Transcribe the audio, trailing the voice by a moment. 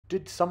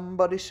Did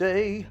somebody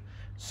say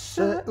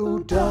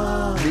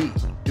Seudah? Me,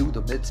 do the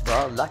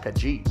mitzvah like a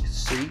G.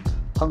 See?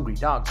 Hungry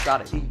dogs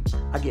gotta eat.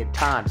 I get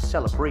time to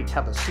celebrate,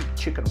 have a seat.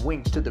 Chicken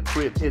wings to the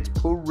crib, it's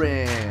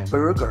Purim.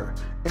 Burger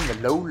in the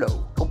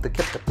Lolo, hope they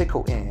kept the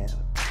pickle in.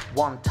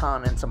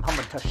 Wonton and some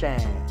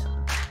hamantashan.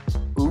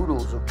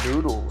 Oodles of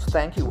noodles,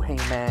 thank you, hey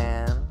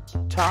man.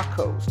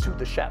 Tacos to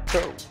the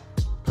chateau.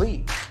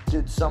 Please,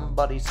 did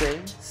somebody say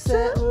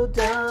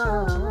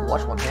Seudah?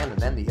 Wash one hand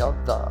and then the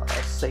other.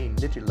 Say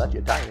nitty let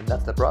you dying,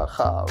 that's the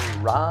bracha,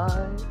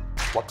 right?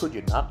 What could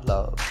you not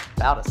love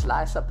about a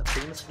slice of the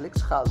famous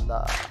Flix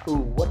challah? Ooh,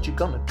 what you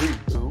gonna do?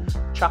 Ooh,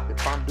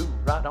 chocolate fondue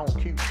right on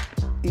cue.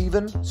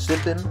 Even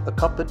sipping a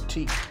cup of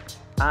tea.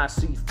 I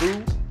see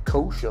food,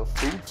 kosher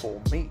food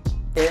for me.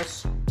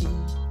 Seudah.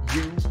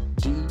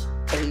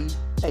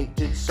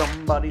 Did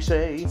somebody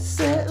say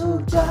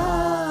Seudah?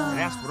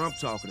 That's what I'm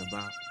talking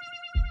about.